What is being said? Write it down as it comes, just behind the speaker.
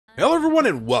Hello everyone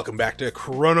and welcome back to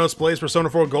Chronos Plays Persona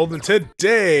 4 Gold, and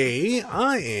today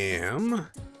I am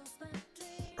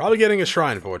probably getting a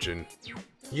Shrine Fortune.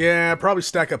 Yeah, probably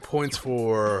stack up points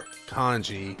for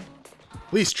Kanji.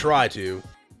 At least try to.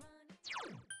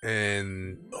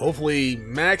 And hopefully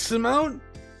max him out?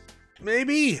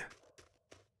 Maybe?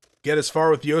 Get as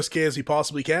far with Yosuke as we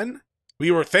possibly can. We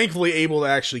were thankfully able to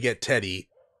actually get Teddy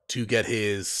to get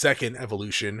his second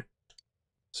evolution.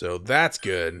 So that's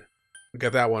good.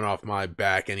 Got that one off my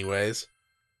back anyways.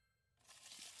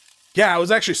 Yeah, I was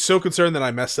actually so concerned that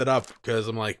I messed it up, because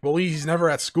I'm like, well, he's never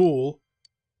at school.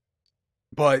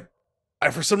 But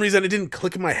for some reason, it didn't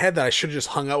click in my head that I should have just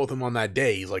hung out with him on that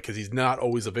day. He's like, because he's not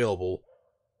always available.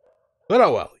 But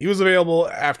oh well, he was available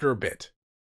after a bit.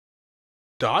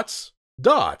 Dots?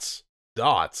 Dots.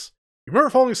 Dots. You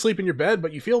remember falling asleep in your bed,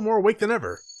 but you feel more awake than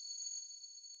ever.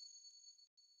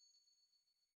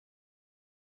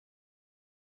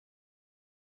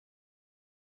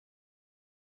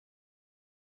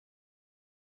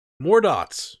 More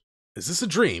dots. Is this a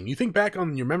dream? You think back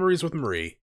on your memories with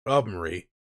Marie. Of Marie.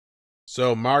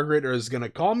 So Margaret is gonna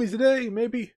call me today,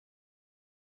 maybe?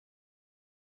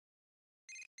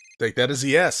 Take that as a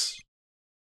yes.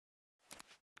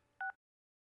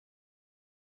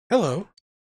 Hello.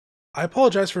 I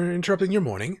apologize for interrupting your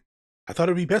morning. I thought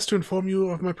it would be best to inform you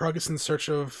of my progress in search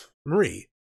of Marie.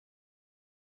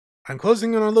 I'm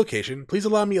closing in on location. Please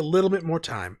allow me a little bit more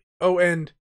time. Oh,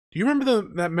 and do you remember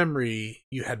that memory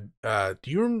you had? Do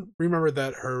you remember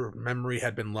that her memory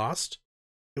had been lost?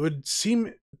 It would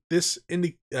seem this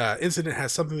incident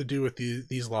has something to do with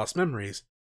these lost memories.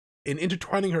 In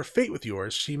intertwining her fate with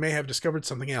yours, she may have discovered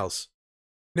something else.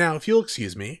 Now, if you'll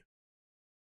excuse me.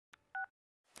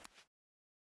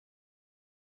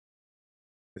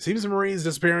 It seems Marie's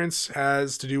disappearance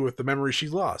has to do with the memory she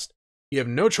lost. You have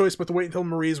no choice but to wait until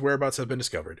Marie's whereabouts have been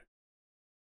discovered.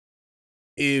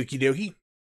 Okie dokie.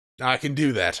 I can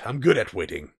do that. I'm good at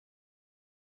waiting.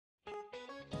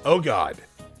 Oh god.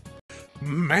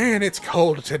 Man, it's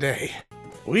cold today.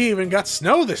 We even got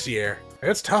snow this year.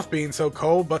 It's tough being so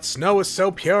cold, but snow is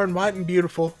so pure and white and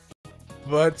beautiful.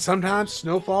 But sometimes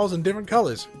snow falls in different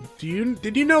colors.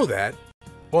 Did you know that?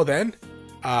 Well then,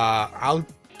 I'll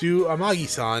do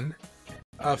Amagi-san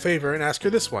a favor and ask her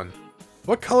this one.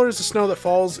 What color is the snow that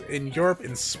falls in Europe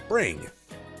in spring?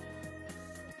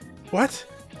 What?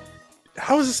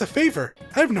 How is this a favor?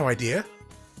 I have no idea.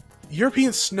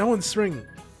 European snow in spring.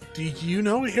 Do you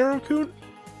know, Hiro-kun?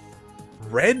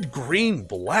 Red, green,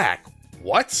 black.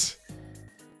 What?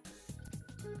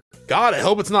 God, I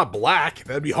hope it's not black.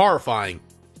 That'd be horrifying.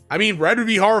 I mean, red would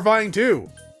be horrifying too.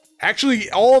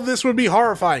 Actually, all of this would be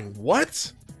horrifying.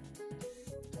 What?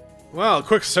 Well, a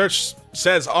quick search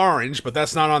says orange, but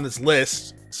that's not on this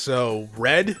list. So,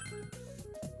 red?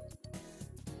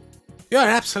 You're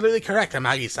absolutely correct,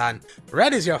 Amagi-san.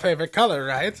 Red is your favorite color,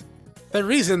 right? The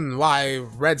reason why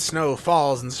red snow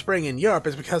falls in spring in Europe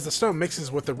is because the snow mixes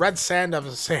with the red sand of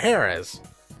the Saharas.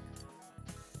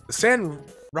 The sand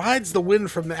rides the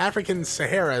wind from the African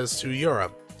Saharas to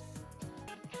Europe.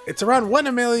 It's around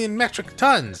 1 million metric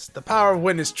tons. The power of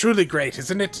wind is truly great,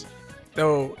 isn't it?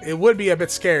 Though it would be a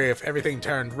bit scary if everything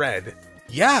turned red.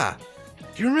 Yeah!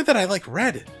 Do you remember that I like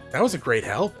red? That was a great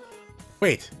help.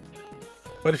 Wait.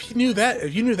 But if you knew that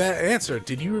answer,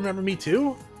 did you remember me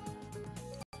too?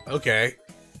 Okay.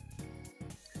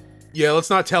 Yeah, let's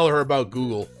not tell her about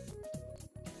Google.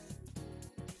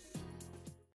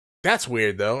 That's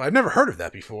weird though. I've never heard of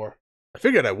that before. I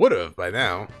figured I would have by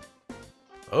now.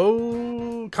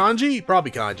 Oh, Kanji?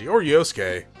 Probably Kanji. Or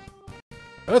Yosuke.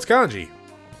 Oh, it's Kanji.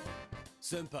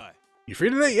 Senpai. You free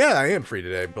today? Yeah, I am free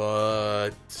today,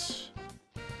 but...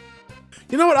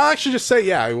 You know what? I'll actually just say,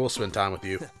 yeah, I will spend time with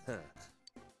you.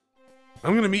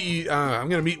 I'm gonna meet you, I'm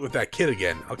gonna meet with that kid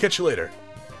again. I'll catch you later.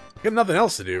 Got nothing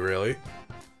else to do, really.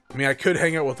 I mean, I could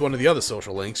hang out with one of the other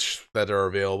social links that are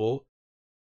available.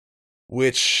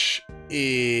 Which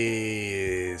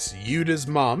is Yuda's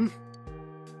mom.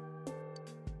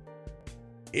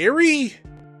 Eri?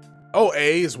 Oh,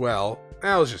 A as well.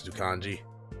 Let's just do Kanji.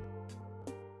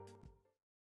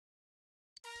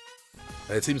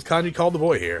 It seems Kanji called the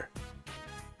boy here.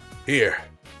 Here.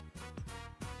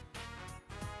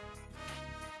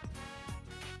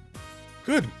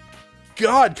 Good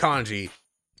God, Kanji!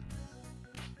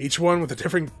 Each one with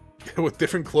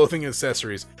different clothing and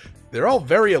accessories. They're all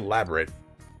very elaborate.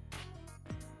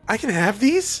 I can have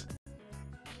these?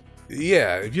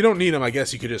 Yeah, if you don't need them, I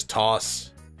guess you could just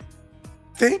toss.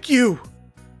 Thank you!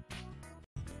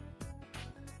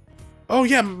 Oh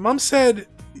yeah, Mom said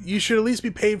you should at least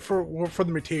be paid for the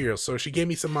materials, so she gave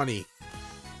me some money.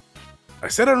 I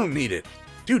said I don't need it.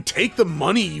 Dude, take the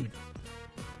money, you...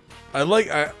 I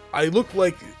look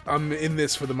like I'm in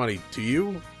this for the money. To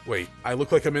you? Wait, I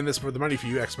look like I'm in this for the money for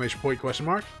you, exclamation point, question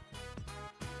mark?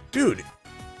 Dude.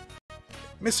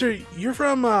 Mister, you're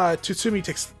from, Tsutsumi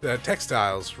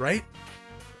Textiles, right?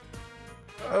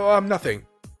 Oh, nothing.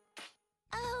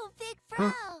 Oh, Big Bro!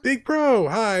 Huh? Big Bro,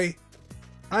 hi.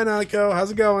 Hi, Naliko,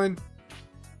 how's it going?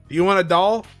 Do you want a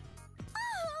doll?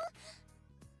 Oh.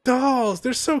 Dolls,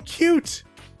 they're so cute!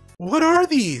 What are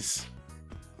these?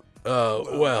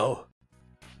 Well...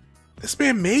 This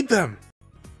man made them!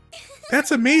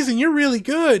 That's amazing, you're really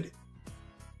good!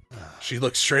 She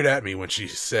looked straight at me when she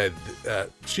said...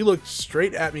 she looked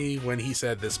straight at me when he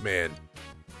said this man.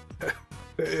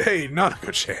 Hey,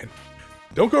 Nanako-chan.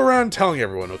 Don't go around telling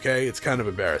everyone, okay? It's kind of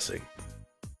embarrassing.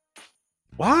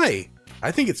 Why?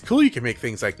 I think it's cool you can make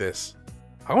things like this.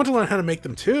 I want to learn how to make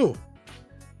them too.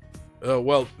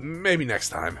 Well, maybe next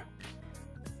time.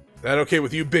 That okay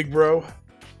with you, big bro?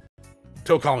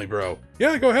 Don't call me bro.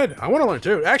 Yeah, go ahead. I want to learn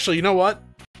too. Actually, you know what?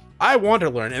 I want to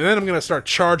learn, and then I'm gonna start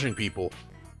charging people.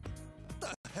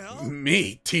 What the hell?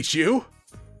 Me? Teach you?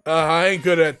 I ain't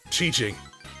good at teaching.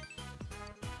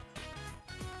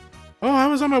 Oh, I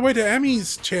was on my way to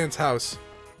Emmy's Chan's house.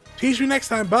 Teach me next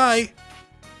time, bye.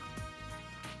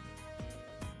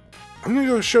 I'm gonna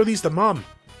go show these to Mom.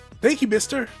 Thank you,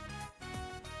 mister.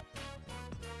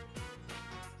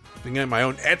 I'm gonna get my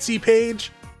own Etsy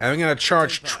page, and I'm gonna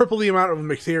charge triple the amount of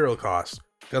material cost,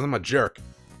 because I'm a jerk.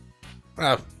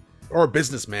 Or a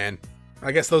businessman.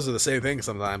 I guess those are the same thing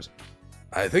sometimes.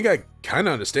 I think I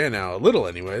kinda understand now, a little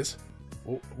anyways.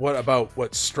 What about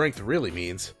what strength really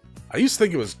means? I used to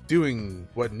think it was doing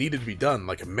what needed to be done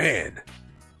like a man.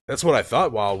 That's what I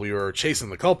thought while we were chasing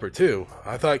the culprit, too.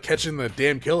 I thought catching the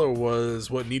damn killer was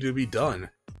what needed to be done.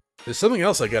 There's something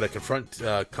else I gotta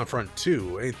confront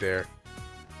too, ain't there?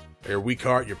 Your weak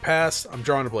heart, your past. I'm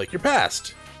drawing a blank. Your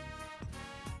past!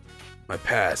 My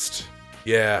past.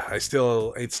 Yeah, I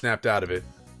still ain't snapped out of it.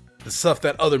 The stuff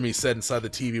that other me said inside the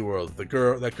TV world.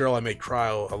 That girl I made cry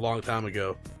a long time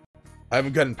ago. I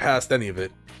haven't gotten past any of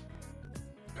it.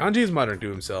 Kanji's muttering to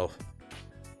himself.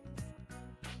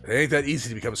 It ain't that easy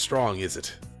to become strong, is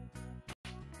it?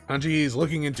 Kanji is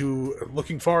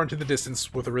looking far into the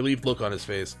distance with a relieved look on his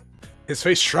face. His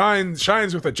face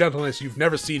shines with a gentleness you've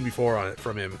never seen before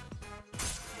from him.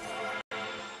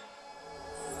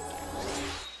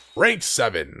 Rank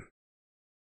 7.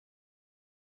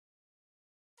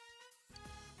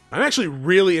 I'm actually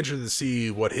really interested to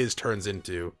see what his turns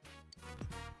into.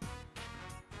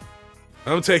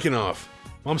 I'm taking off.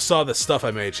 Mom saw the stuff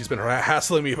I made. She's been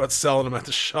hassling me about selling them at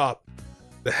the shop.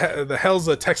 The hell's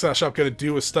a textile shop gonna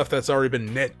do with stuff that's already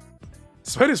been knit?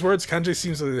 Despite his words, Kanji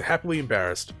seems happily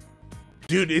embarrassed.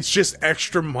 Dude, it's just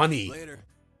extra money. Later.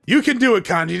 You can do it,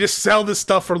 Kanji. Just sell this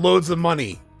stuff for loads of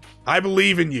money. I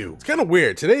believe in you. It's kind of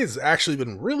weird. Today has actually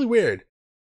been really weird.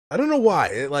 I don't know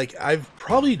why. I've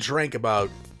probably drank about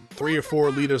 3 or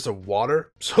 4 liters of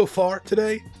water so far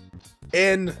today.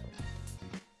 And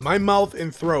my mouth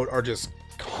and throat are just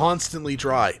constantly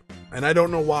dry. And I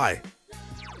don't know why.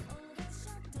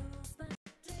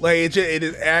 It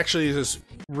is actually just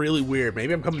really weird.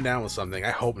 Maybe I'm coming down with something.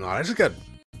 I hope not. I just got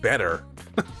better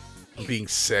from being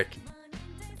sick.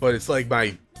 But it's like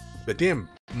the damn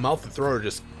mouth and throat are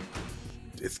just...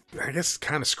 I guess it's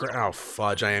kind of oh,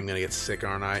 fudge. I am going to get sick,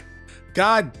 aren't I?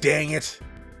 God dang it.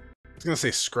 I was going to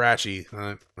say scratchy.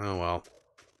 Oh, well.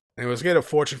 Anyways, get a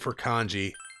fortune for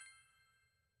Kanji.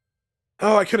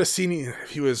 Oh, I could have seen him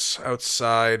if he was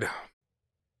outside.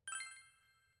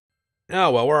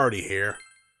 Oh, well, we're already here.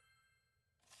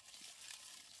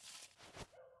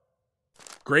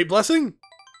 Great blessing?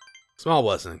 Small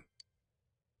blessing.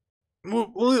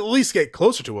 We'll at least get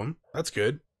closer to him. That's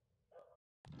good.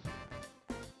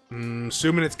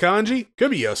 Assuming it's Kanji?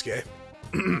 Could be Yosuke.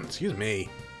 Excuse me.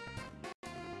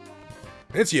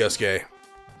 It's Yosuke.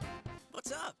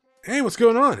 What's up? Hey, what's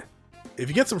going on? If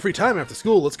you get some free time after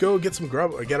school, let's go get some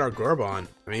grub, get our grub on.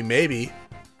 I mean, maybe.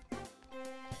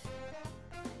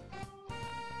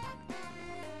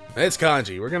 It's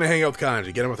Kanji. We're gonna hang out with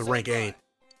Kanji. Get him with a rank 8.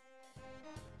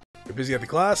 You're busy at the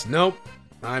class? Nope.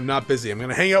 I'm not busy. I'm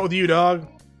gonna hang out with you, dog.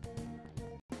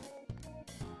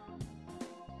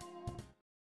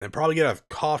 And probably get a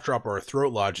cough drop or a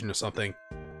throat lodging or something.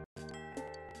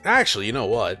 Actually, you know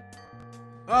what?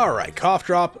 Alright, cough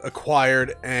drop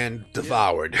acquired and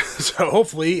devoured. So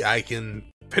hopefully I can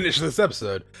finish this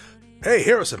episode. Hey,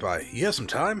 Hero Senpai, you have some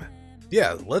time?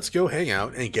 Yeah, let's go hang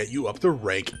out and get you up to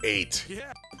rank 8.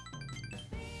 Yeah.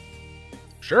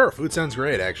 Sure, food sounds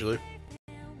great, actually.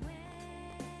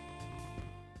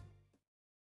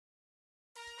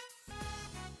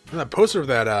 And that poster of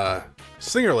that,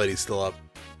 singer lady's still up.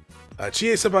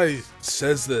 Chie-senpai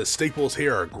says the staples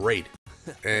here are great.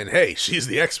 And hey, she's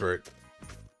the expert.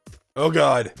 Oh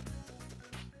god.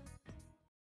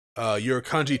 You're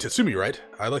Kanji Tatsumi, right?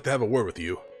 I'd like to have a word with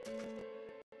you.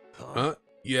 Huh?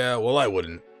 Yeah, well I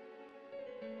wouldn't.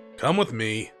 Come with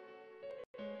me.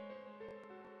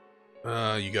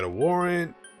 You got a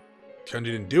warrant. Kanji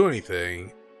didn't do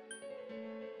anything.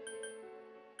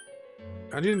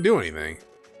 Kanji didn't do anything.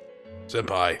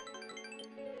 Senpai.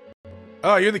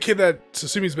 Oh, you're the kid that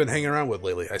Tsusumi's been hanging around with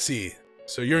lately. I see.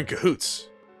 So you're in cahoots.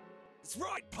 That's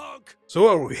right, punk. So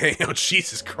what, are we hanging out?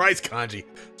 Jesus Christ, Kanji.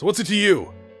 So what's it to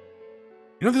you?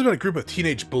 You know there's been a group of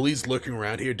teenage bullies lurking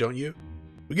around here, don't you?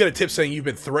 We got a tip saying you've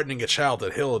been threatening a child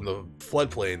at Hill in the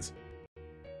floodplains.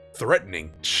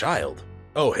 Threatening? Child?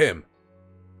 Oh, him.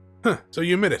 Huh, so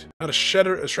you admit it. Not a shred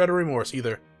of remorse,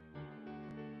 either.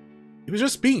 He was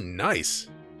just being nice.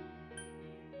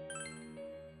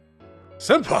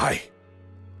 Senpai!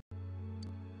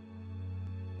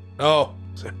 Oh,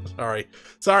 sorry.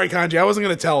 Sorry, Kanji, I wasn't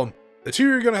gonna tell him. The two of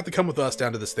you are gonna have to come with us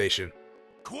down to the station.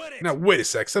 Quit it. Now, wait a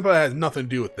sec. Senpai has nothing to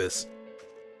do with this.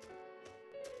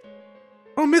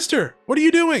 Oh, mister! What are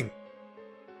you doing?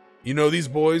 You know these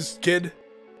boys, kid?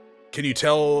 Can you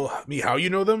tell me how you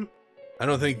know them? I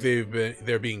don't think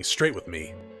they're being straight with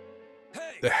me.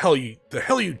 Hey. The hell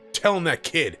you telling that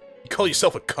kid? You call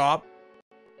yourself a cop?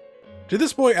 Did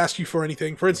this boy ask you for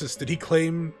anything? For instance, did he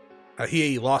claim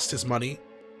he lost his money?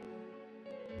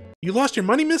 You lost your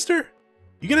money, mister?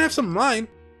 You gonna have some of mine?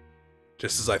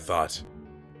 Just as I thought.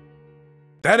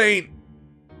 That ain't...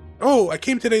 Oh, I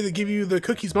came today to give you the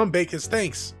cookies Mom baked as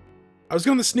thanks. I was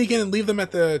going to sneak in and leave them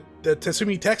at the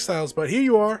Tatsumi Textiles, but here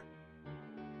you are.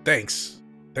 Thanks.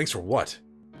 Thanks for what?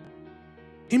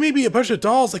 He made me a bunch of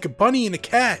dolls like a bunny and a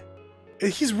cat.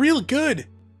 He's real good.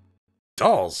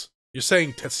 Dolls? You're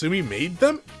saying Tatsumi made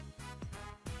them?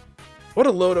 What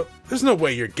a load of... There's no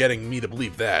way you're getting me to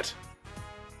believe that.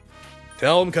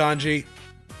 Tell him, Kanji.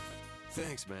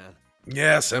 Thanks, man.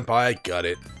 Yeah, senpai, I got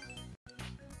it.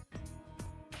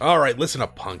 Alright, listen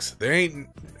up, punks. There ain't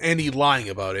any lying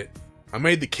about it. I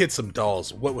made the kid some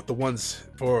dolls. What with the ones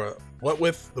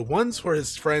for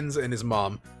his friends and his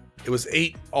mom. It was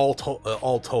 8 all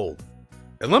told.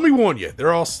 And let me warn you,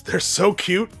 they're so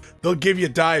cute, they'll give you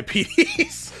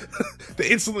diabetes. the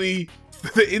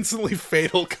instantly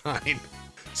fatal kind.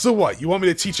 So what, you want me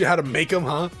to teach you how to make them,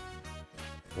 huh?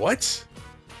 What?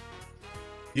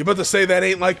 You about to say that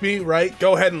ain't like me, right?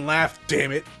 Go ahead and laugh,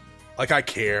 damn it. Like I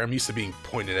care, I'm used to being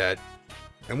pointed at.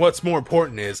 And what's more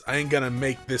important is, I ain't gonna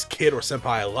make this kid or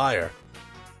senpai a liar.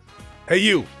 Hey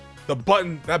you, that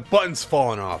button's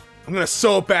falling off. I'm gonna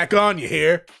sew it back on, you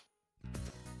hear?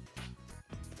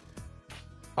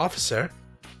 Officer,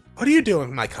 what are you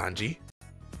doing, my Kanji?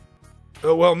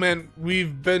 Oh, well, man,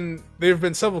 there have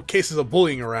been several cases of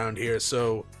bullying around here,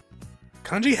 so...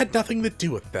 Kanji had nothing to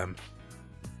do with them.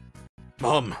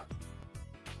 Mom.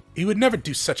 He would never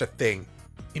do such a thing.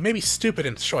 He may be stupid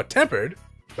and short-tempered,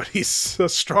 but he's a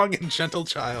strong and gentle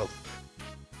child.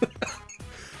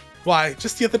 Why,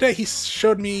 just the other day he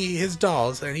showed me his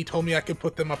dolls and he told me I could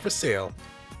put them up for sale.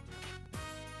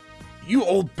 You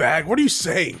old bag, what are you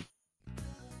saying?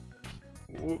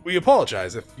 We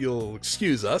apologize if you'll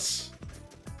excuse us.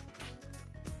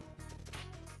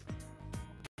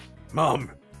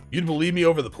 Mom, you'd believe me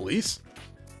over the police?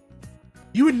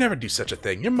 You would never do such a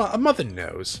thing. Your mother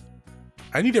knows.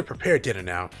 I need to prepare dinner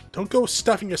now. Don't go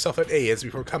stuffing yourself at Aya's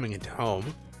before coming into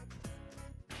home.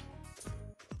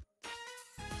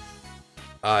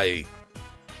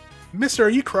 Mister, are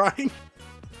you crying?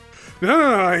 No,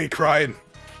 I ain't crying.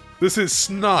 This is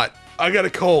snot. I got a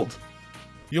cold.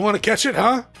 You want to catch it,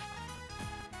 huh?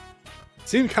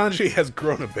 Seeing Kanji has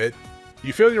grown a bit.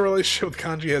 You feel your relationship with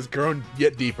Kanji has grown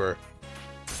yet deeper.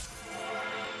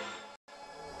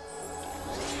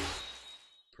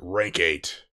 Rank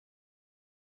 8.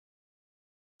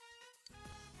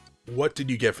 What did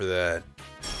you get for that?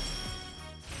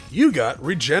 You got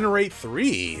Regenerate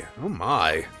 3. Oh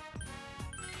my.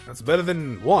 That's better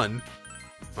than 1.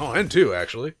 Oh, and 2,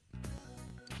 actually.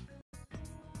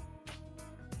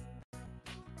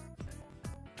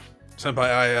 Senpai,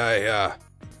 I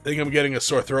think I'm getting a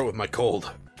sore throat with my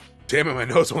cold. Damn it, my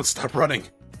nose won't stop running.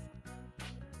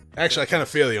 Actually, I kind of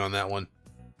feel you on that one.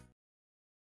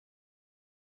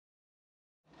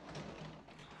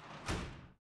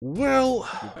 Well,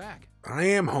 You're back. I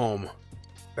am home.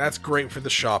 That's great for the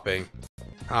shopping.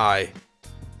 Hi.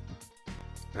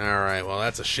 Alright, well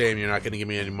that's a shame you're not going to give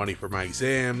me any money for my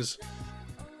exams.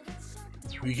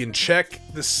 We can check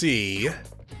to see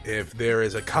if there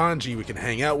is a kanji we can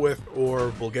hang out with,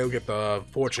 or we'll go get the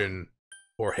fortune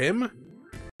for him.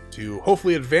 to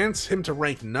hopefully advance him to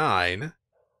rank 9.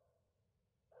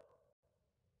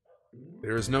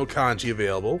 There is no kanji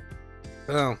available.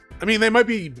 Oh, I mean, they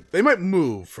might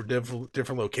move for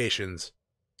different locations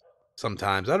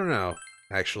sometimes. I don't know,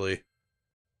 actually.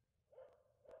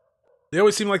 They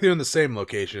always seem like they're in the same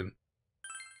location.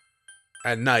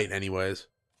 At night, anyways.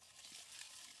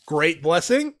 Great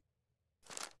blessing?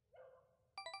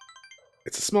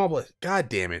 It's a small blessing. God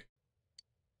damn it.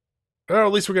 Well,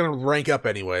 at least we're gonna rank up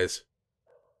anyways.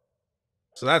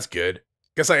 So that's good.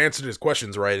 Guess I answered his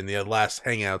questions right in the last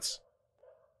Hangouts.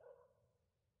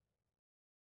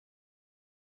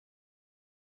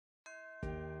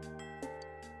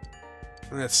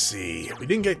 Let's see. We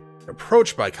didn't get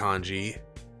approached by Kanji.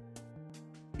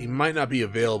 He might not be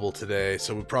available today,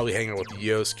 so we'll probably hang out with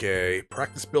Yosuke.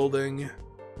 Practice building.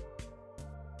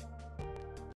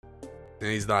 And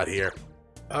he's not here.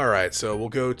 Alright, so we'll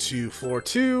go to floor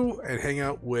 2 and hang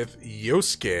out with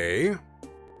Yosuke.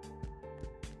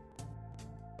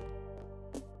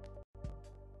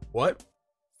 What?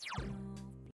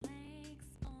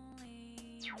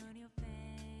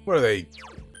 What are they?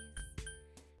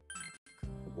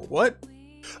 What?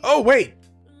 Oh, wait!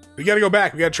 We gotta go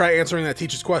back. We gotta try answering that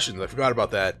teacher's questions. I forgot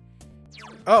about that.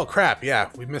 Oh, crap. Yeah,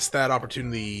 we missed that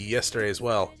opportunity yesterday as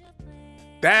well.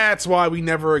 That's why we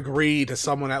never agreed to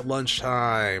someone at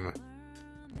lunchtime.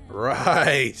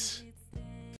 Right.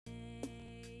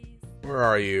 Where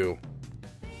are you?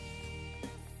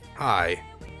 Hi.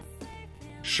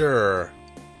 Sure.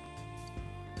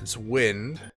 It's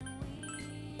wind.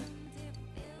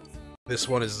 This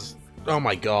one is... Oh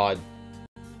my god.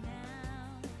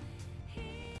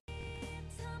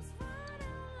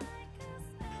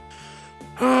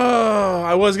 Oh,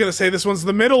 I was gonna say this one's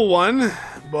the middle one,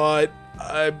 but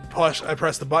I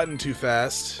pressed the button too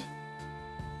fast.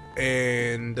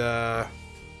 And, it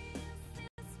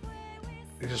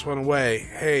just went away.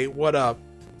 Hey, what up?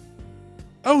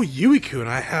 Oh, Yui-kun,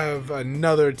 I have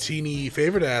another teeny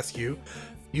favor to ask you.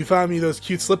 You found me those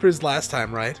cute slippers last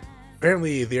time, right?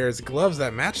 Apparently there's gloves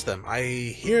that match them. I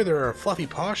hear they're a fluffy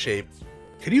paw shape.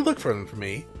 Could you look for them for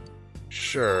me?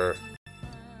 Sure.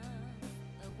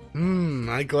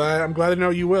 I'm glad to know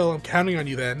you will. I'm counting on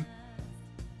you then.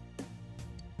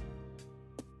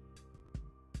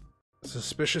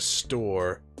 Suspicious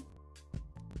store.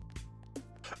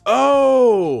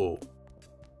 Oh!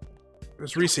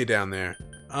 There's Rise down there.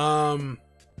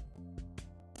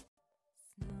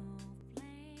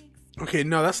 Okay,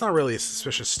 no, that's not really a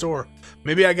suspicious store.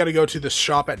 Maybe I gotta go to the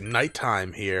shop at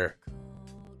nighttime here.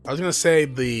 I was gonna say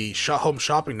the home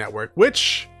shopping network,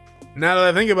 which, now that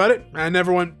I think about it, I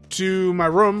never went to my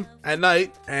room at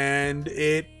night, and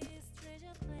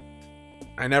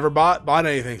I never bought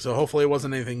anything, so hopefully it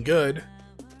wasn't anything good.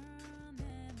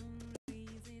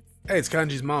 Hey, it's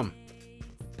Kanji's mom.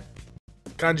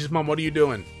 Kanji's mom, what are you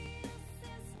doing?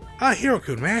 Ah,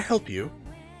 Hiro-kun, may I help you?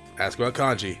 Ask about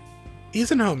Kanji. He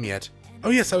isn't home yet. Oh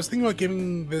yes, I was thinking about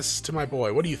giving this to my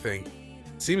boy. What do you think?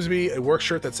 Seems to be a work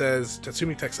shirt that says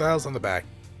Tatsumi Textiles on the back.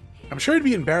 I'm sure he'd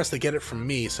be embarrassed to get it from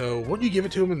me, so wouldn't you give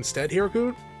it to him instead,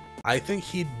 Hiro-kun? I think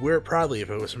he'd wear it proudly if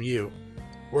it was from you.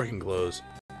 Working clothes.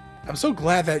 I'm so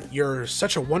glad that you're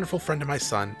such a wonderful friend to my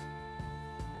son.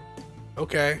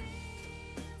 Okay.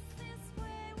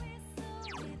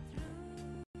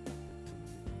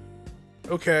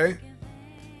 Okay.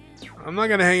 I'm not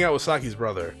gonna hang out with Saki's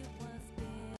brother.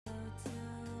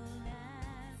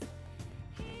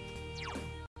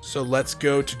 So let's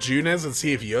go to Junes and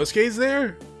see if Yosuke's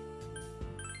there?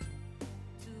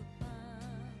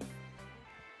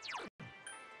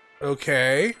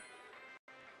 Okay.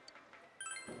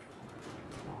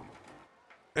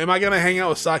 Am I gonna hang out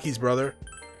with Saki's brother?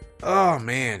 Oh,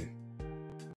 man.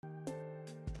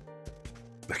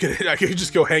 I could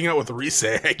just go hang out with Rise,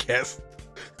 I guess.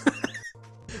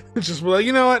 Just be like,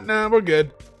 you know what? Nah, we're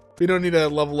good. We don't need to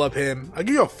level up him. I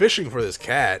could go fishing for this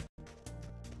cat.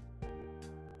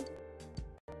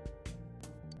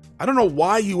 I don't know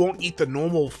why you won't eat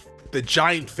the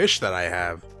giant fish that I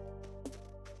have.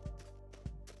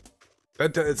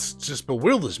 It's just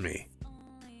bewilders me.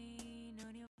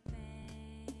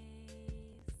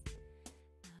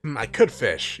 I could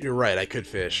fish. You're right, I could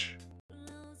fish.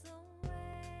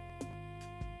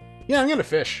 Yeah, I'm gonna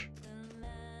fish.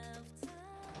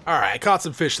 Alright, I caught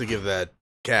some fish to give that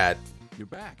cat. You're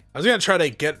back. I was gonna try to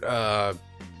get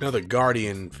another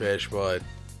guardian fish, but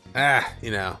you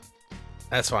know,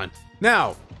 that's fine.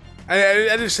 Now,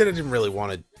 I just said I didn't really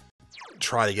want to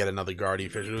try to get another guardian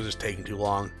fish. It was just taking too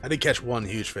long. I did catch one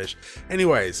huge fish.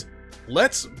 Anyways,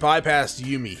 let's bypass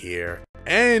Yumi here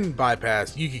and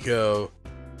bypass Yukiko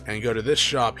and go to this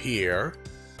shop here.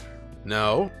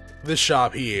 No, this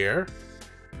shop here.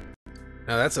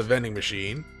 Now that's a vending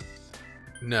machine.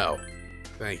 No.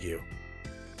 Thank you.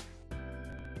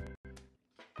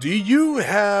 Do you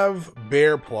have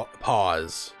bear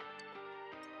paws?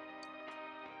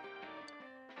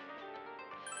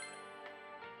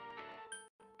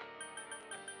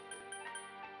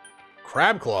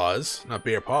 Crab claws, not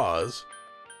bear paws.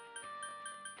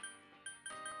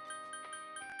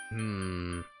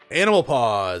 Animal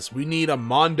paws. We need a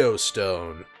Mondo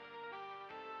stone.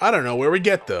 I don't know where we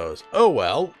get those. Oh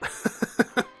well.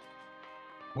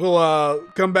 We'll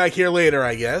come back here later,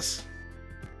 I guess.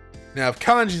 Now, if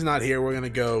Kanji's not here, we're gonna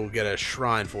go get a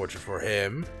shrine fortune for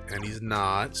him. And he's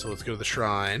not, so let's go to the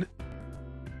shrine.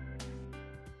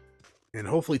 And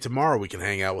hopefully tomorrow we can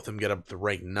hang out with him, get up to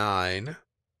rank 9.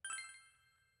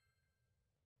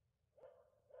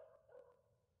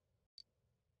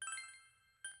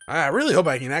 I really hope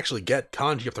I can actually get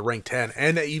Kanji up to rank 10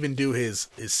 and even do his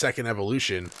second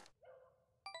evolution.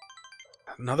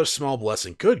 Another small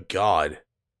blessing. Good God.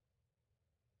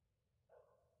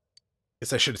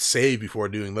 Guess I should save before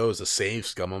doing those to save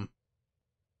scum 'em.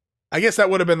 I guess that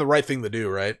would have been the right thing to do,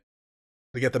 right?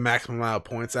 To get the maximum amount of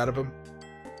points out of him.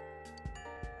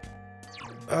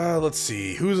 Let's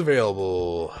see. Who's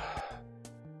available?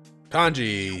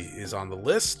 Kanji is on the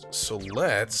list, so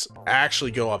let's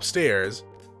actually go upstairs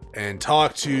and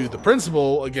talk to the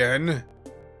principal again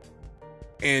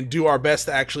and do our best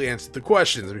to actually answer the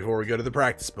questions before we go to the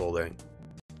practice building.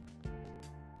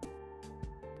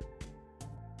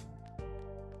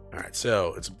 Alright,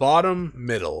 so it's bottom,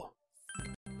 middle.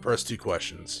 First 2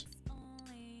 questions.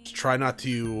 Just try not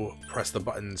to press the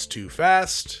buttons too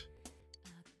fast.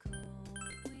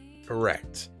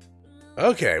 Correct.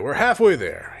 Okay, we're halfway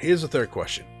there. Here's the third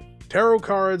question. Tarot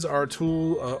cards are a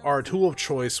tool of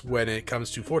choice when it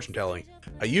comes to fortune telling.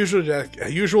 A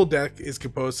usual deck is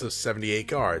composed of 78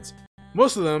 cards.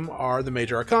 Most of them are the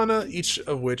major arcana, each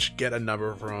of which get a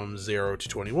number from 0 to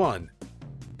 21.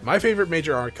 My favorite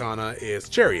major arcana is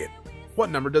Chariot. What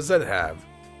number does that have?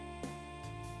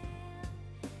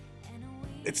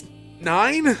 It's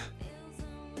 9?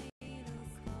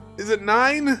 Is it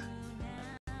 9?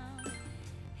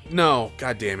 No,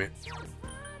 god damn it.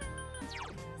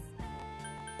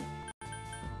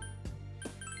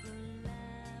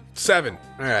 7.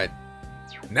 Alright.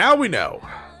 Now we know.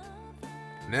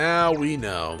 Now we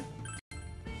know.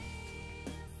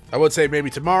 I would say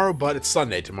maybe tomorrow, but it's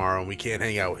Sunday tomorrow and we can't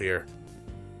hang out here.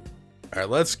 Alright,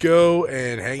 let's go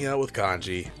and hang out with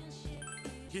Kanji.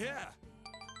 Yeah.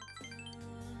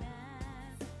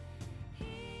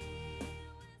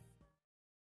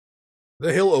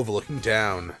 The hill overlooking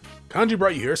town. Kanji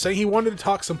brought you here saying he wanted to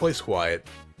talk someplace quiet.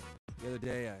 The other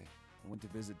day, I went to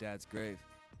visit Dad's grave.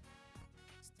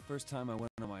 It's the first time I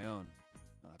went on my own.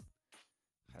 I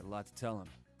had a lot to tell him.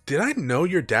 Did I know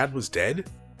your dad was dead?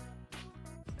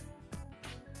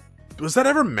 Was that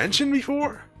ever mentioned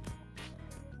before?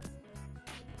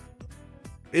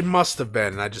 It must have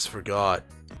been, and I just forgot.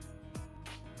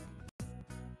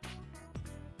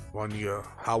 One year.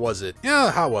 How was it?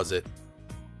 Yeah, how was it?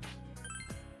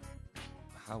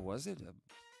 How was it?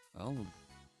 Well,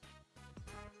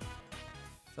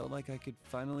 felt like I could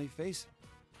finally face him.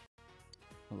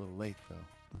 A little late,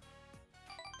 though.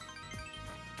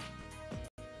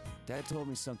 Dad told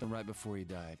me something right before he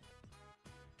died.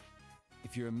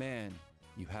 If you're a man,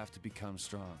 you have to become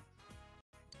strong.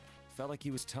 Felt like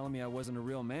he was telling me I wasn't a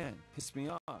real man. Pissed me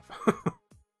off.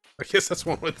 I guess that's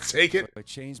one way to take it. I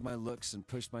changed my looks and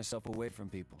pushed myself away from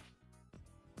people.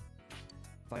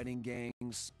 Fighting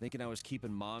gangs, thinking I was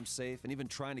keeping Mom safe, and even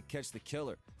trying to catch the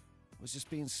killer. I was just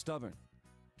being stubborn.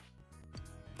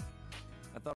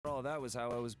 I thought all of that was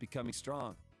how I was becoming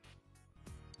strong.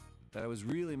 That I was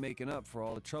really making up for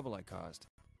all the trouble I caused.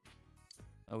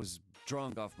 I was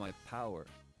drunk off my power.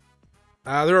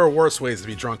 There are worse ways to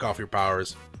be drunk off your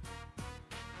powers.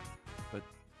 But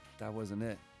that wasn't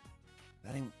it.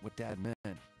 That ain't what Dad meant.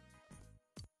 I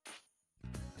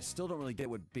still don't really get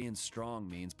what being strong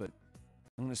means, but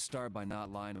I'm gonna start by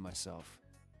not lying to myself.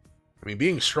 I mean,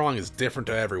 being strong is different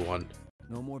to everyone.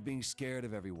 No more being scared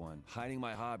of everyone, hiding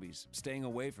my hobbies, staying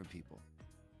away from people.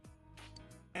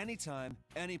 Anytime,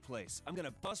 any place, I'm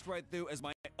gonna bust right through as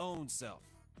my own self.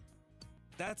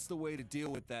 That's the way to deal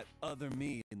with that other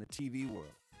me in the TV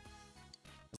world.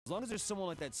 As long as there's someone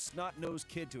like that snot-nosed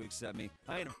kid to accept me,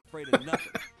 I ain't afraid of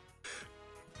nothing.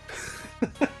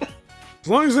 As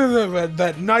long as there's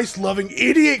that nice, loving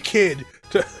idiot kid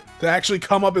to actually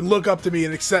come up and look up to me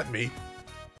and accept me.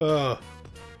 Good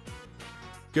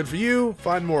for you.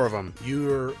 Find more of them.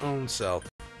 Your own self.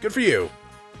 Good for you.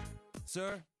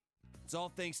 Sir, it's all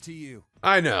thanks to you.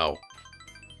 I know.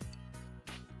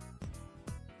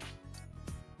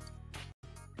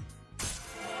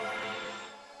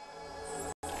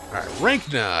 Alright,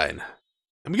 rank 9.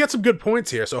 And we got some good points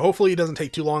here, so hopefully it doesn't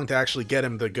take too long to actually get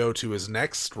him to go to his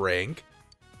next rank.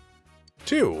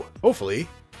 2, hopefully.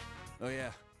 Oh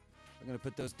yeah, I'm gonna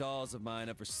put those dolls of mine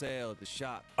up for sale at the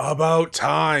shop. About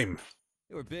time.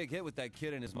 They were a big hit with that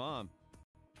kid and his mom.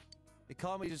 They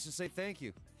called me just to say thank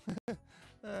you.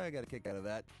 I got a kick out of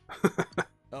that.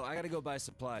 Oh, I gotta go buy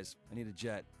supplies. I need a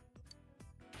jet.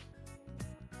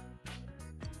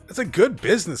 That's a good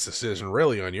business decision,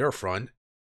 really, on your front.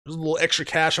 There's a little extra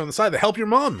cash on the side to help your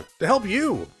mom, to help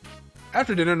you.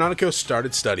 After dinner, Nanako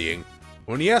started studying.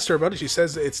 When he asked her about it, she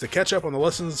says it's to catch up on the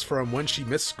lessons from when she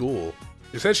missed school.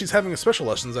 She says she's having special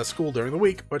lessons at school during the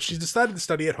week, but she's decided to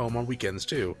study at home on weekends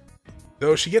too.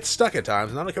 Though she gets stuck at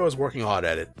times, Nanako is working hard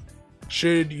at it.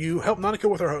 Should you help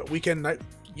Nanako with her weekend night?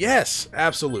 Yes,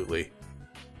 absolutely.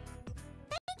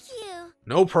 Thank you.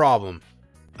 No problem.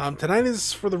 Tonight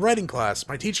is for the writing class.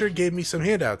 My teacher gave me some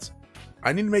handouts.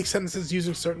 I need to make sentences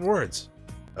using certain words.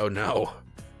 Oh no.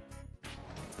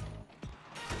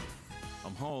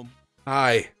 I'm home.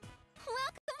 Hi.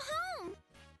 Welcome home.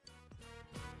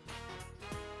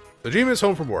 Dojima is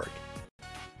home from work.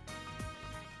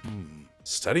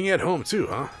 Studying at home too,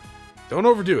 huh? Don't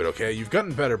overdo it, okay? You've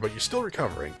gotten better, but you're still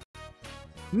recovering.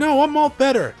 No, I'm all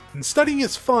better, and studying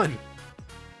is fun.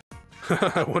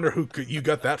 I wonder who you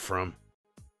got that from.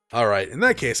 Alright, in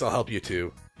that case, I'll help you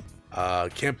too.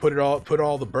 Can't put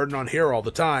all the burden on here all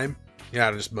the time.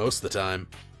 Yeah, just most of the time.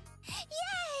 Yay!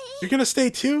 You're gonna stay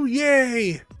too?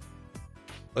 Yay!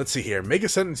 Let's see here. Make a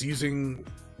sentence using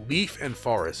leaf and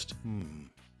forest.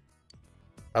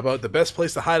 About the best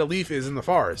place to hide a leaf is in the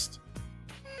forest.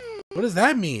 What does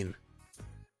that mean?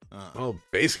 Well,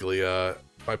 basically,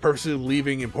 by purposely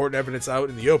leaving important evidence out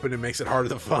in the open, it makes it harder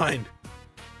to find.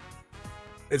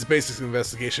 It's basic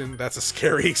investigation. That's a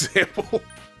scary example.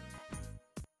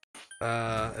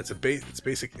 It's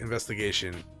basic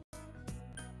investigation.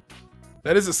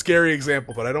 That is a scary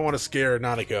example, but I don't want to scare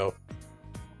Nanako.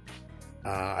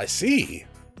 I see.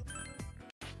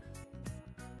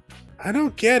 I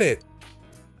don't get it.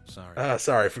 Sorry.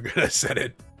 Sorry, I forgot I said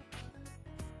it.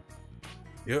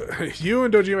 You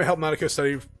and Dojima help Nanako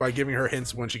study by giving her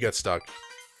hints when she gets stuck.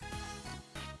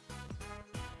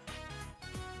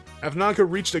 After Nanako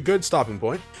reached a good stopping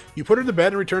point, you put her to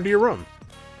bed and return to your room.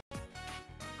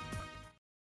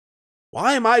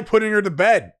 Why am I putting her to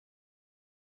bed?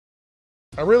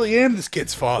 I really am this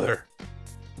kid's father.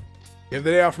 You have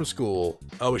the day off from school.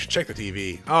 Oh, we should check the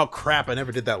TV. Oh crap, I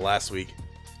never did that last week.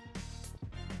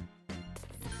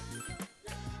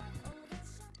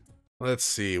 Let's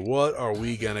see, what are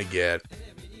we gonna get?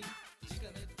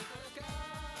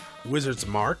 Wizard's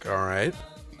Mark, alright.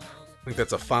 I think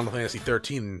that's a Final Fantasy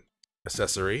 13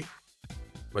 accessory.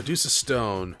 Medusa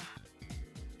Stone.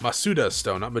 Masuda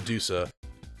Stone, not Medusa.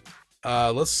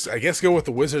 Let's, I guess, go with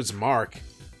the Wizard's Mark.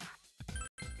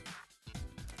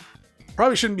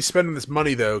 Probably shouldn't be spending this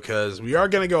money, though, because we are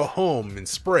gonna go home in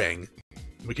spring.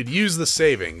 We could use the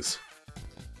savings.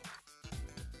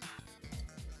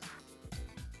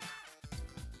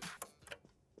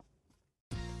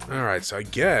 Alright, so I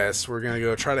guess we're gonna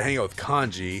go try to hang out with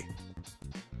Kanji.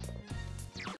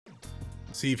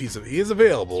 See if he is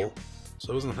available.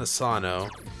 So isn't Hisano.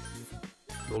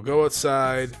 We'll go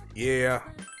outside, yeah.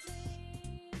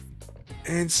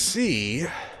 And see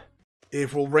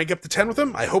if we'll rank up to 10 with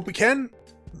him. I hope we can.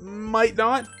 Might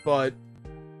not, but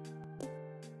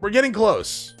we're getting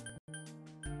close.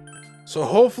 So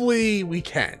hopefully we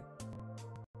can.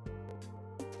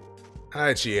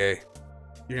 Hi, Chie.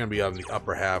 You're gonna be on the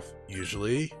upper half,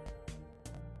 usually.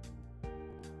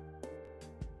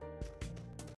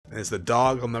 As the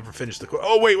dog, I'll never finish the quote.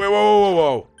 Oh, wait,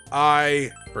 whoa.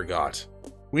 I forgot.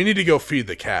 We need to go feed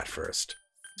the cat first.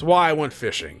 That's why I went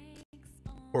fishing.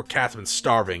 Poor cat's been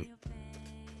starving.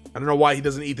 I don't know why he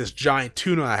doesn't eat this giant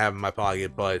tuna I have in my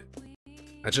pocket, but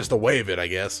that's just the way of it, I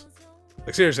guess.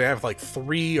 Like, seriously, I have like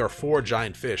 3 or 4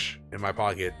 giant fish in my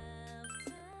pocket.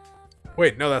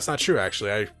 Wait, no, that's not true,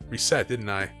 actually. I reset, didn't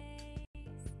I?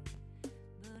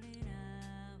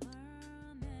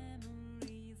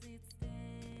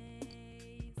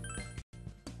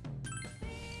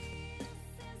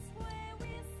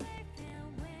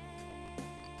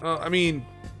 I mean,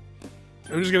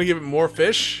 I'm just gonna give it more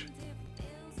fish?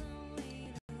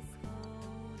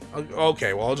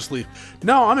 Okay, well, I'll just leave.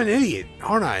 No, I'm an idiot,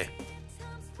 aren't I?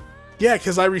 Yeah,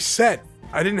 because I reset.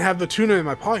 I didn't have the tuna in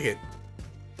my pocket.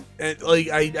 And, like,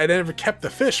 I never kept the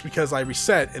fish because I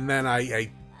reset, and then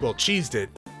I well, cheesed it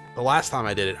the last time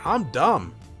I did it. I'm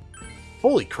dumb.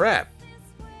 Holy crap.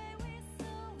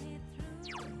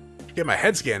 Get my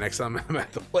head scan next time I'm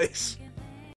at the place.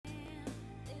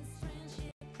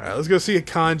 Alright, let's go see a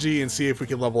kanji and see if we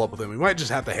can level up with him. We might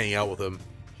just have to hang out with him.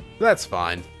 That's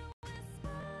fine.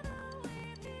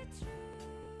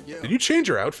 Yeah. Did you change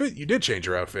your outfit? You did change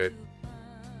your outfit.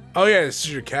 Oh yeah, this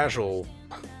is your casual.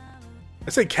 I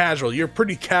say casual, you're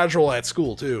pretty casual at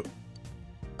school too.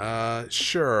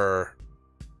 Sure.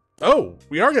 Oh,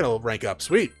 we are gonna rank up,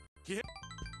 sweet. Yeah.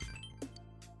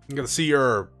 I'm gonna see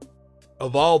your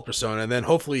evolved persona, and then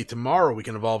hopefully tomorrow we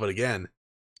can evolve it again.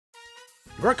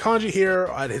 We brought Kanji here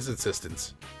at his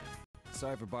insistence.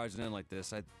 Sorry for barging in like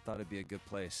this. I thought it'd be a good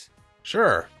place.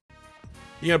 Sure.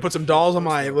 You gonna put some dolls on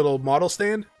my little model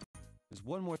stand? There's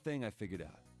one more thing I figured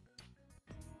out.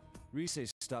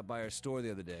 Rise stopped by our store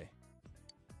the other day.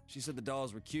 She said the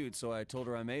dolls were cute, so I told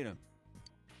her I made them.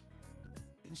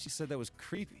 And she said that was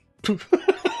creepy.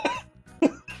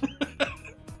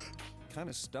 Kind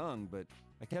of stung, but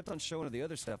I kept on showing her the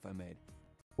other stuff I made.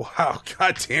 Wow,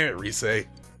 god damn it, Rise.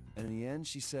 And in the end,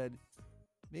 she said,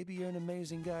 maybe you're an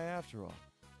amazing guy after all.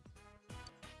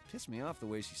 Pissed me off the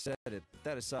way she said it, but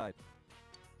that aside.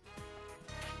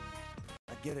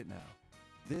 I get it now.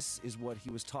 This is what he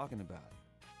was talking about.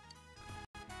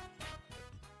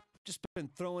 Just been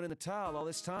throwing in the towel all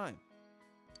this time.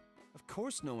 Of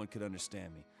course no one could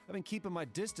understand me. I've been keeping my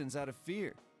distance out of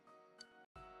fear.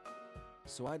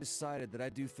 So I decided that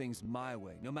I'd do things my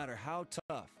way, no matter how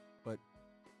tough. But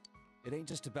it ain't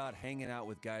just about hanging out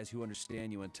with guys who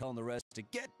understand you and telling the rest to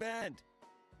get bent.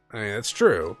 I mean, that's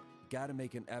true. You gotta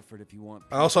make an effort if you want.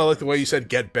 I also like the way you said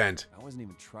get bent. I wasn't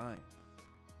even trying.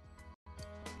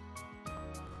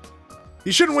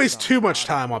 You shouldn't waste too much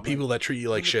time on people that treat you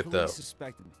like shit, though.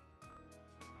 Suspected me.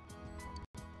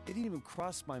 It didn't even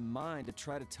cross my mind to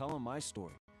try to tell them my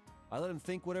story. I let them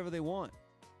think whatever they want.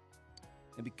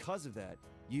 And because of that,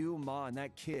 you, Ma, and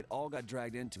that kid all got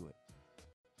dragged into it.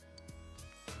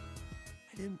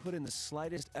 I didn't put in the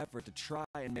slightest effort to try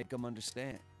and make them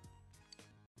understand.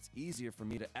 It's easier for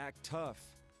me to act tough.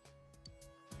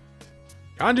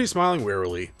 Kanji smiling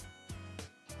wearily.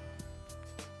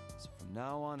 So from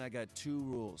now on, I got 2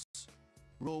 rules.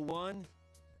 Rule 1,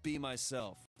 be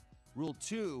myself. Rule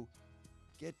 2,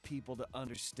 get people to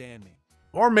understand me.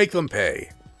 Or make them pay.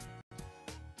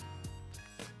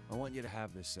 I want you to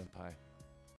have this, Senpai.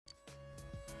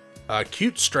 A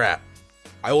cute strap.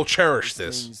 I will cherish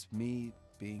this. Thing's me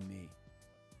being me.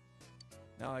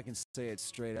 Now I can say it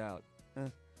straight out.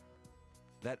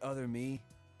 That other me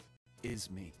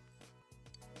is me.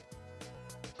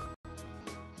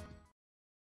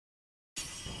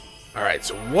 Alright,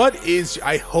 so what is...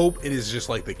 I hope it is just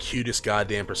like the cutest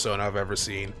goddamn persona I've ever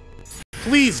seen.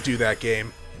 Please do that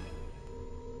game.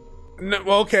 No,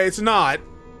 well, okay, it's not.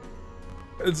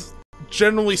 It's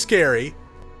generally scary.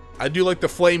 I do like the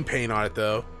flame paint on it,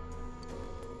 though.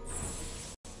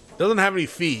 Doesn't have any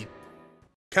feet.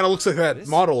 Kind of looks like that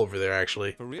model over there,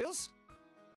 actually. For reals?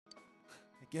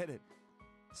 I get it.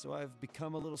 So I've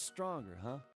become a little stronger,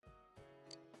 huh?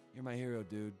 You're my hero,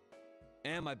 dude.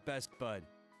 And my best bud.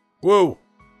 Whoa!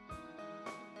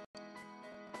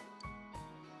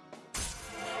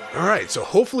 Alright, so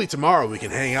hopefully tomorrow we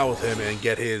can hang out with him and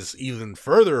get his even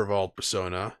further evolved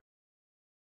persona.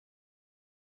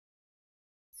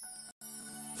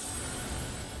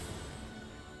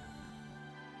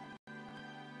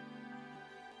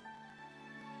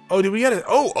 Oh, did we get it?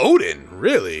 Oh, Odin!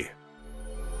 Really?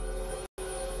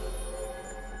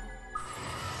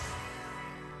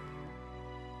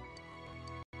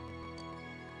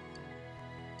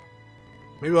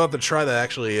 Maybe we'll have to try to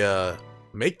actually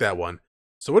make that one.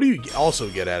 So what do you also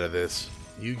get out of this?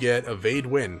 You get evade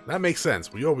win. That makes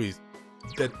sense. We always...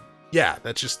 yeah,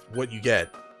 that's just what you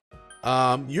get.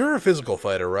 You're a physical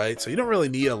fighter, right? So you don't really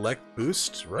need elect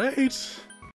boost, right?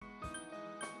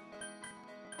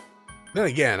 Then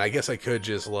again, I guess I could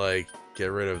just, like,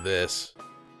 get rid of this.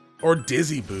 Or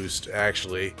dizzy boost,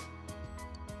 actually.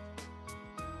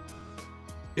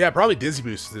 Yeah, probably dizzy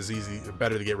boost is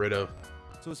better to get rid of.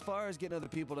 So as far as getting other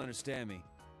people to understand me,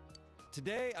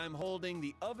 today I'm holding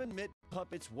the Oven Mitt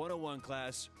Puppets 101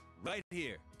 class right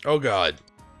here. Oh god.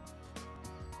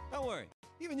 Don't worry,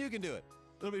 even you can do it.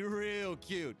 It'll be real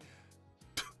cute.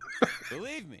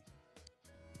 Believe me.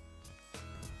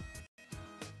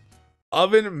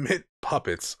 Oven Mitt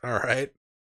Puppets, alright.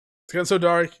 It's gotten so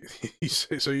dark,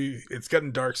 it's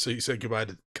gotten dark, so you said goodbye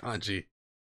to Kanji.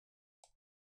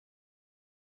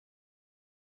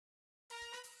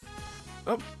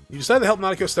 Oh, you decided to help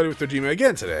Nanako study with Dojima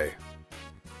again today.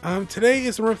 Today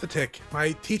is arithmetic.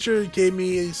 My teacher gave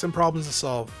me some problems to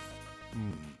solve.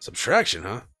 Subtraction,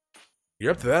 huh? You're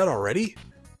up to that already?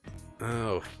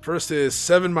 Oh, first is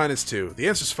 7 minus 2. The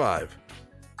answer's 5.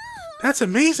 That's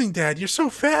amazing, Dad. You're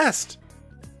so fast.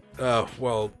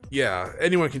 Well, yeah,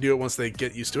 anyone can do it once they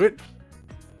get used to it.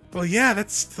 Well, yeah,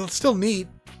 that's still neat.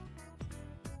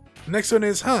 The next one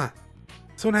is,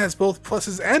 this one has both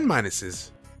pluses and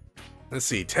minuses. Let's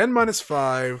see, 10 minus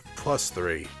 5 plus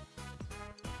 3.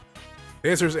 The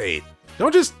answer is 8.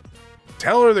 Don't just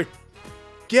tell her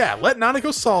yeah, let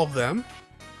Nanako solve them.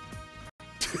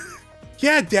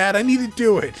 Yeah, Dad, I need to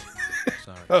do it.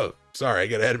 Sorry. Oh, sorry, I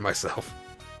got ahead of myself.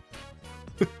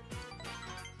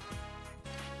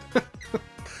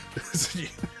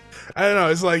 I don't know,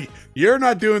 it's like, you're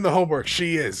not doing the homework,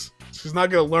 she is. She's not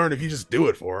gonna learn if you just do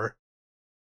it for her.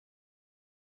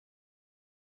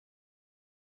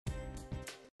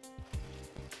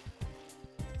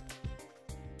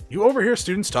 You overhear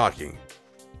students talking.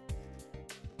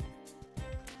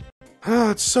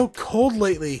 It's so cold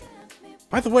lately.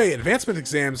 By the way, advancement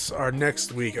exams are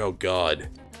next week. Oh god.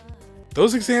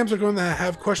 Those exams are going to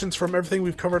have questions from everything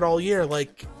we've covered all year,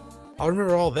 like, I'll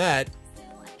remember all that.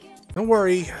 Don't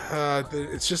worry,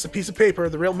 it's just a piece of paper.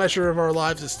 The real measure of our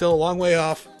lives is still a long way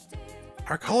off.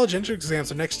 Our college entrance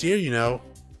exams are next year, you know.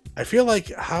 I feel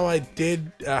like how I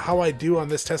do on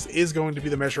this test is going to be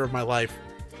the measure of my life.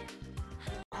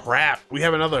 Crap, we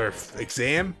have another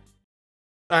exam?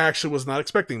 I actually was not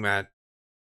expecting that.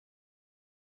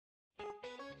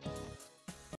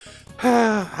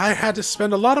 I had to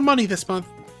spend a lot of money this month.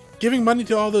 Giving money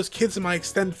to all those kids in my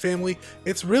extended family,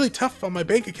 it's really tough on my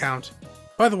bank account.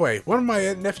 By the way, one of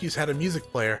my nephews had a music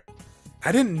player.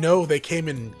 I didn't know they came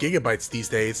in gigabytes these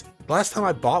days. The last time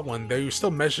I bought one, they were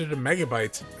still measured in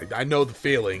megabytes. I know the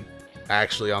feeling,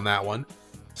 actually, on that one.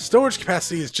 Storage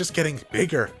capacity is just getting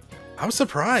bigger. I was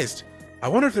surprised. I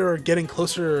wonder if they were getting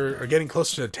closer to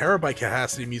terabyte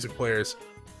capacity music players.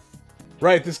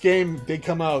 Right, this game did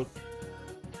come out,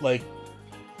 like,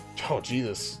 oh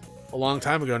Jesus, a long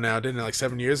time ago now, didn't it? Like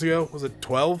 7 years ago? Was it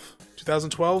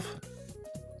 2012?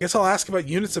 Guess I'll ask about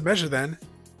units of measure then.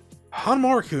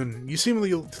 Hanamura-kun, you seem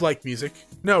to like music.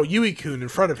 No, Yui-kun in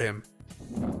front of him.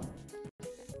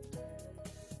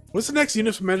 What's the next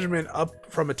unit of measurement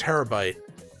up from a terabyte?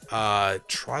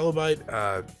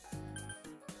 Trilobyte,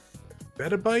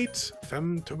 petabyte?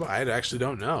 Femtobyte? I actually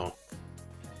don't know.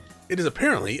 It is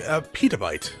apparently a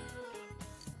petabyte.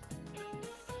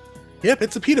 Yep,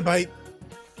 it's a petabyte.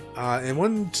 And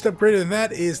one step greater than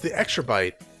that is the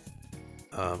extrabyte.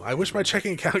 I wish my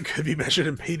checking account could be measured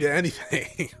and paid to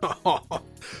anything.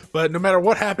 But no matter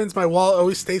what happens, my wallet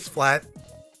always stays flat.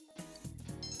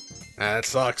 That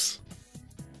sucks.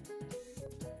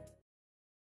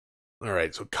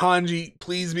 Alright, so kanji,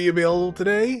 please be available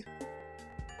today.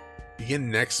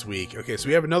 Begin next week. Okay, so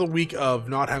we have another week of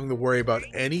not having to worry about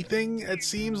anything, it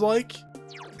seems like.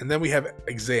 And then we have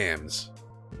exams.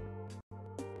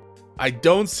 I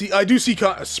do see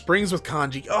springs with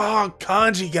kanji. Oh,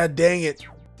 kanji, god dang it.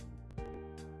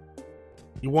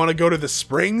 You want to go to the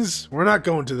springs? We're not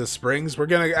going to the springs. We're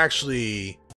going to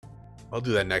actually... I'll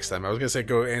do that next time. I was going to say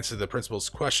go answer the principal's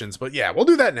questions, but yeah, we'll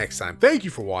do that next time. Thank you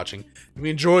for watching. If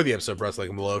you enjoyed the episode, press like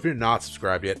and below. If you're not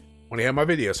subscribed yet, when you have my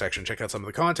video section, check out some of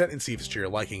the content and see if it's to your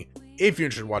liking. If you're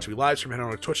interested in watching me live stream, head on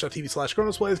to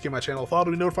twitch.tv/ChronosPlays. Give my channel a follow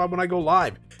to be notified when I go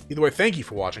live. Either way, thank you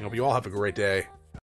for watching. Hope you all have a great day.